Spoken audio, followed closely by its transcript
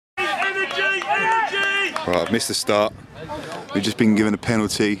Right, I've missed the start. We've just been given a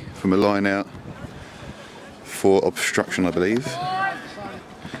penalty from a line out for obstruction, I believe.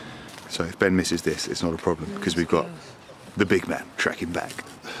 So if Ben misses this, it's not a problem because we've got the big man tracking back.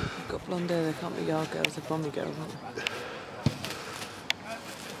 We've got blonde hair, they can't be yard girls, they're Bromley girls, aren't they?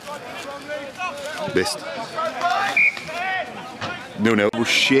 Missed. 0-0. Oh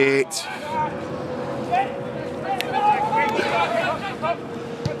shit.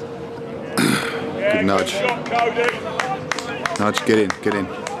 Good nudge. Nudge, get in, get in.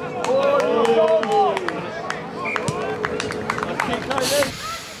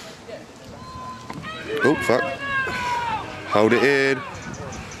 Oh, fuck. Hold it in.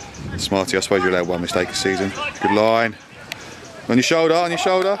 Smarty, I suppose you're allowed one mistake a season. Good line. On your shoulder, on your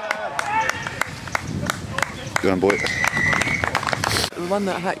shoulder. Good on, boy. The one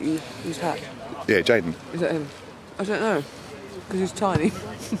that hat you, whose hat? Yeah, Jaden. Is that him? I don't know, because he's tiny.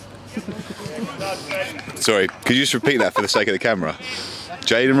 Sorry, could you just repeat that for the sake of the camera?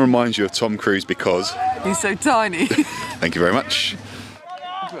 Jaden reminds you of Tom Cruise because... He's so tiny. Thank you very much.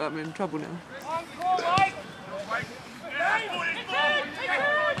 I'm in trouble now.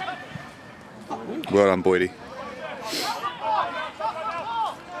 Well done, Boydie.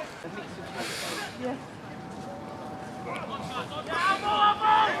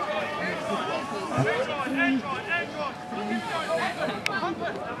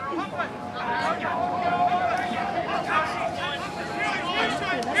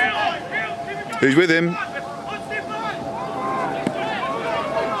 Who's with him?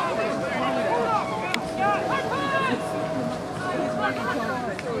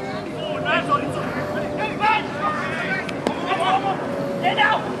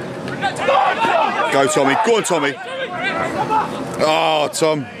 Go, Tommy. Go on, Tommy. Oh,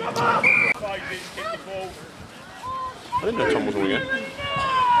 Tom. I didn't know Tom was on again. I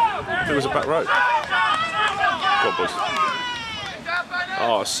think it was a back row. God, boys.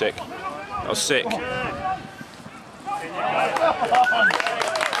 Oh, sick. That was sick.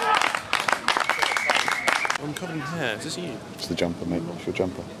 I'm covered in hair. Is this you? It's the jumper, mate. It's your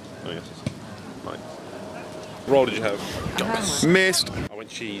jumper. Oh, yes. Right. What roll did you have? Missed. I went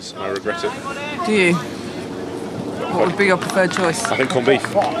cheese and I regret it. Do you? What would be your preferred choice? I think corned beef.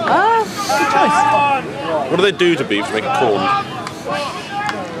 Ah, good choice. What do they do to beef to make it corn?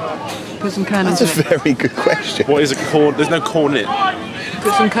 Put some kernels That's in a very good question. What is a corn? There's no corn in it.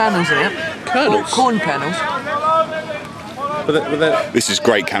 Put some kernels in it. Kernels? Corn kernels. But This is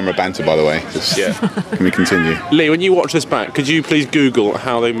great camera banter, by the way. yeah. Can we continue? Lee, when you watch this back, could you please Google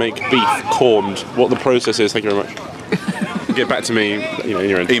how they make beef corned? What the process is? Thank you very much. Get back to me, you know, in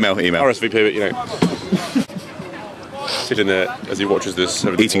your end. Email. RSVP, but, you know. Sitting there as he watches this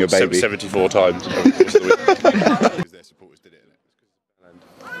Eating a baby 74 times over the course of the week. Their supporters did it.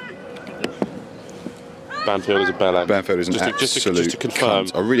 Banfield is a bell end. Banfield is an just absolute to confirm.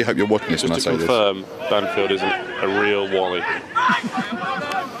 cunt. I really hope you're watching this when I say this. Just to confirm, Banfield is a real wally.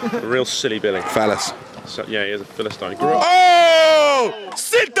 A real silly Billy. Phallus. So, yeah, he is a Philistine. Oh!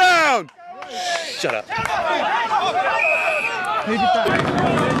 Sit down! Shut up. Who did that?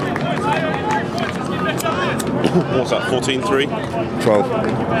 What's that, 14-3? 12.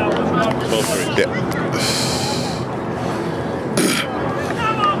 12-3. Yeah.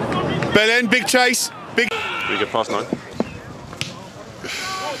 Bell end, big chase. Big. We get past 9.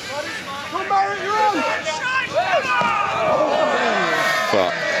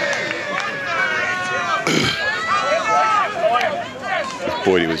 Fuck.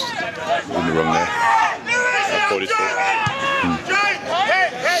 Boydie was in the wrong there. Boydie's fault.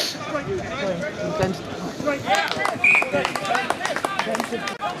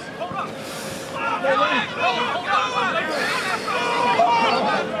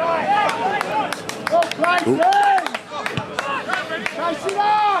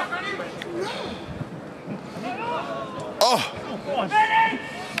 Oh!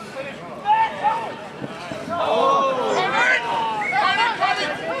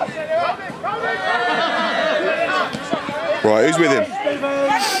 Right, who's with him?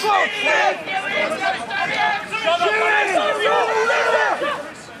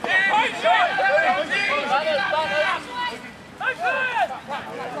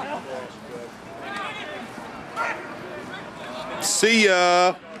 See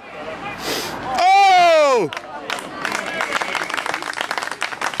ya! Oh!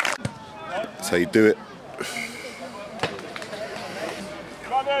 That's how you do it.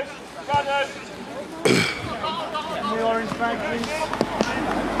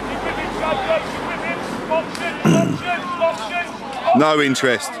 No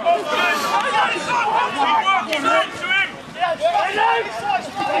interest.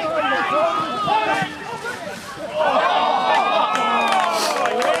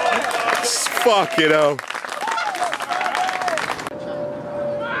 Fucking hell.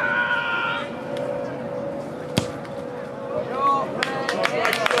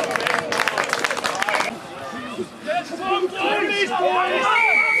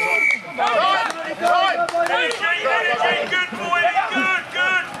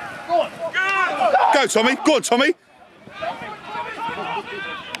 Go, Tommy. Go on, Tommy.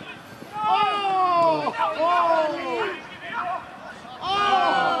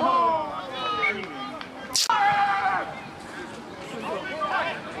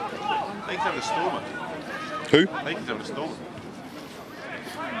 He's having a stormer. Who? I think he's having a stormer.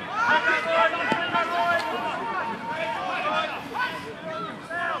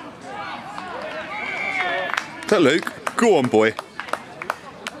 Is that Luke? Go on, boy.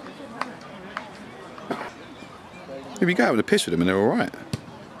 If you go out with a piss with them and they're alright.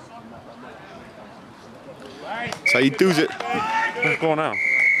 So he does it. Go on now.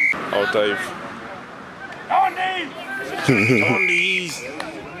 Oh, Dave. Andy's.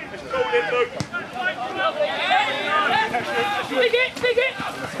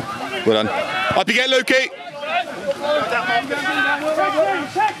 Well done. Up you get, Lukey.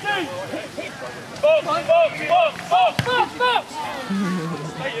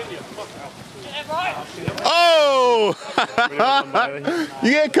 Oh!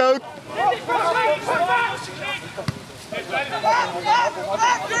 You get Coke.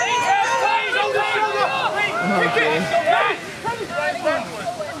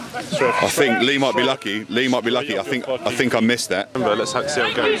 I think Lee might be lucky. Lee might be lucky. I think I missed that. Remember, let's see how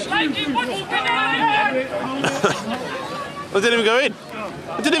it goes. I didn't even go in.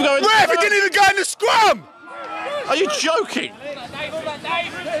 It didn't even go in. Ref, it didn't even go in the scrum! Are you joking?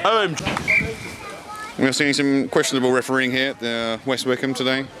 OMG. We're seeing some questionable refereeing here at West Wickham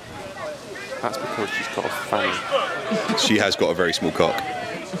today. That's because she's got a fanny. She has got a very small cock.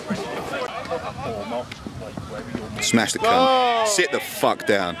 Smash the cunt. Oh. Sit the fuck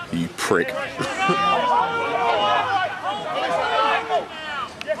down, you prick.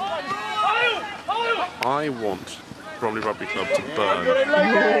 I want Bromley Rugby Club to burn.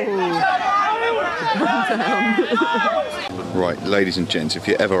 Right, ladies and gents, if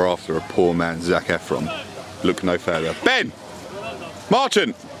you're ever after a poor man, Zac Efron, look no further. Ben!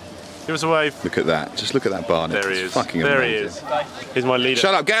 Martin! Give us a wave. Look at that. Just look at that Barnet. There he It's is. fucking There he amazing. is. He's my leader.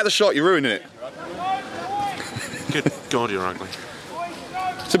 Shut up, get out of the shot, you're ruining it. Good God, you're ugly.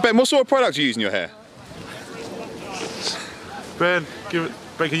 So Ben, what sort of product do you use in your hair? Ben,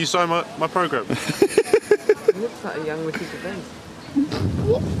 Ben, can you sign my programme? Looks like a young Ricky Gervais.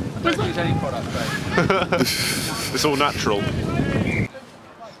 Don't use any product, mate. It's all natural.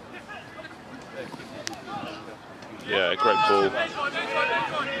 Yeah, great ball.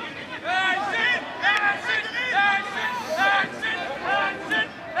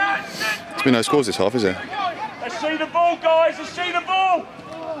 There's been no scores this half, is there? Let's see the ball, guys. Let's see the ball.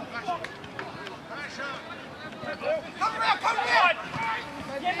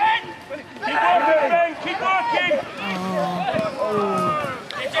 Keep working, Ben. Keep working.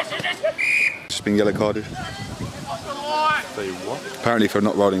 Just been yellow carded. Say what? Apparently for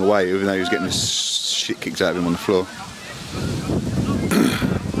not rolling away, even though he was getting the shit kicked out of him on the floor.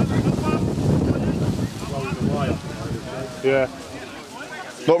 Yeah.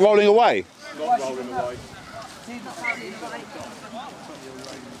 Not rolling away? Not rolling away.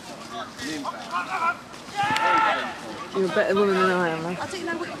 You're a better woman than I am, man. I don't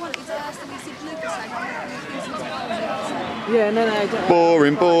know what you wanted to ask them. You said Lucas saying, Yeah, no, I don't.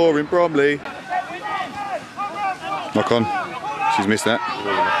 Boring, boring, Bromley. Knock on. She's missed that.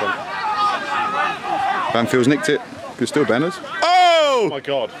 Banfield's nicked it. Good still, Banners. Oh! Oh my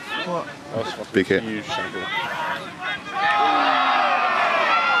God. What? That was fucking Big hit. huge tackle.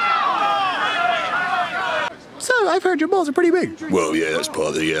 So, I've heard your balls are pretty big. Well, yeah, that's part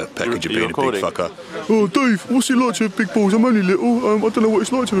of the package of You're being a big recording? fucker. Oh, Dave, what's it like to have big balls? I'm only little. I don't know what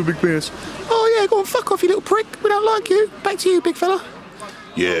it's like to have a big penis. Oh, yeah, go on, fuck off, you little prick. We don't like you. Back to you, big fella.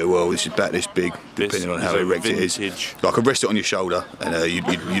 Yeah, well, this is about this big, depending on how is a erect it is. vintage. Like, I rest it on your shoulder,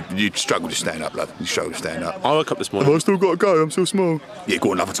 and you'd struggle to stand up, love. You'd struggle to stand up. I woke up this morning. I still got to go? I'm so small. Yeah,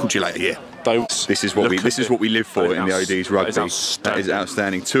 go on, love. I'll talk to you later. Yeah. This is what we live for in the ODs rugby. That is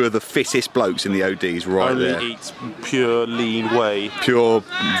outstanding. Two of the fittest blokes in the ODs right Only there. eats pure lean whey. Pure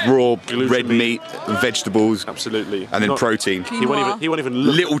raw Gluten red meat. meat, and vegetables, Absolutely. and then Not- protein. He won't even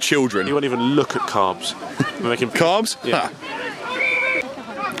look. Little children. He won't even look at carbs. Make him Carbs? Yeah. Ha.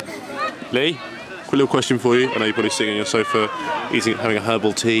 Lee, quick little question for you. I know you're probably sitting on your sofa, having a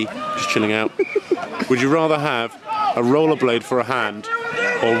herbal tea, just chilling out. Would you rather have a rollerblade for a hand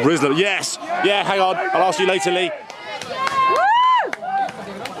or Rizzler? Yes! Yeah, hang on. I'll ask you later, Lee.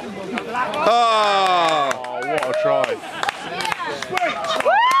 Oh,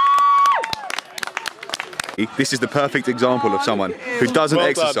 this is the perfect example of someone who doesn't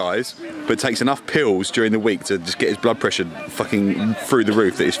exercise but takes enough pills during the week to just get his blood pressure fucking through the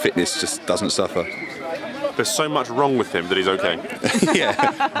roof that his fitness just doesn't suffer. There's so much wrong with him that he's okay.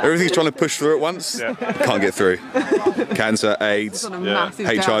 Yeah, everything's trying to push through at once. Yeah. Can't get through. Cancer, AIDS,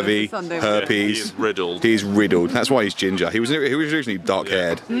 HIV, herpes. He is riddled. He's riddled. That's why he's ginger. He was originally dark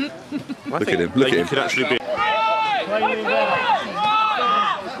haired. Look at him. Look at him. Could actually be.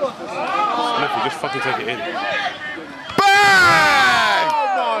 Look, just fucking take it in. Bang! Oh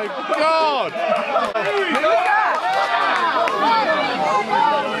my god!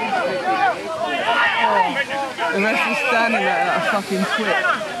 The rest is standing there like a fucking twit.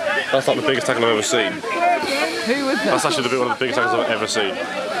 That's like the biggest tackle I've ever seen. Who was that? That's actually one of the biggest tackles I've ever seen.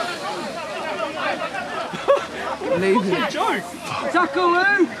 Leaving it. Tackle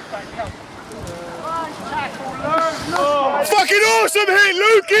him! Fucking awesome hit,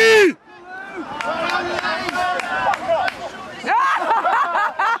 Lukey!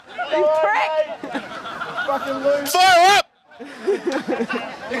 You prick! Fire up!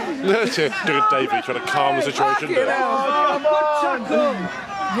 Look at Davey trying to calm the situation Fucking down. hell.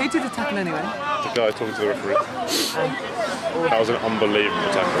 Who did the tackle anyway? The guy talking to the referee. That was an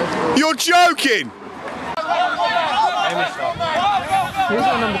unbelievable tackle. You're joking! Who's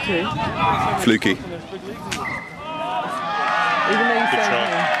on number 2? Fluky. Even though you Good say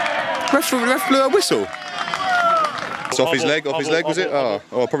try. Ref blew a whistle. It's off his leg, was it? Oh,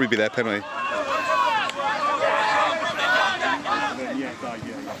 I'll probably be there, penalty.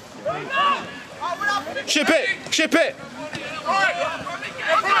 Ship it! Ship it!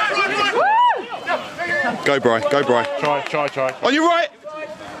 Go, Bry, go, Bry. Try. On your right!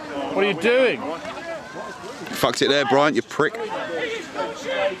 What are you doing? Fucked it there, Bryant, you prick. Should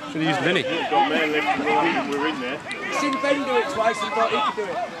have used Vinny. Seen Ben do it twice and thought he could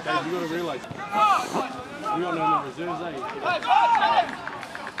do it. Dave, you got to realise. We got no more reserves, eh?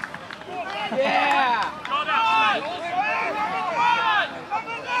 Yeah!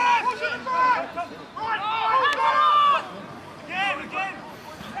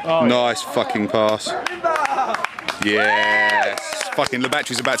 Oh, Nice fucking pass. Yes. Fucking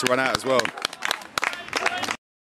Labatri's about to run out as well.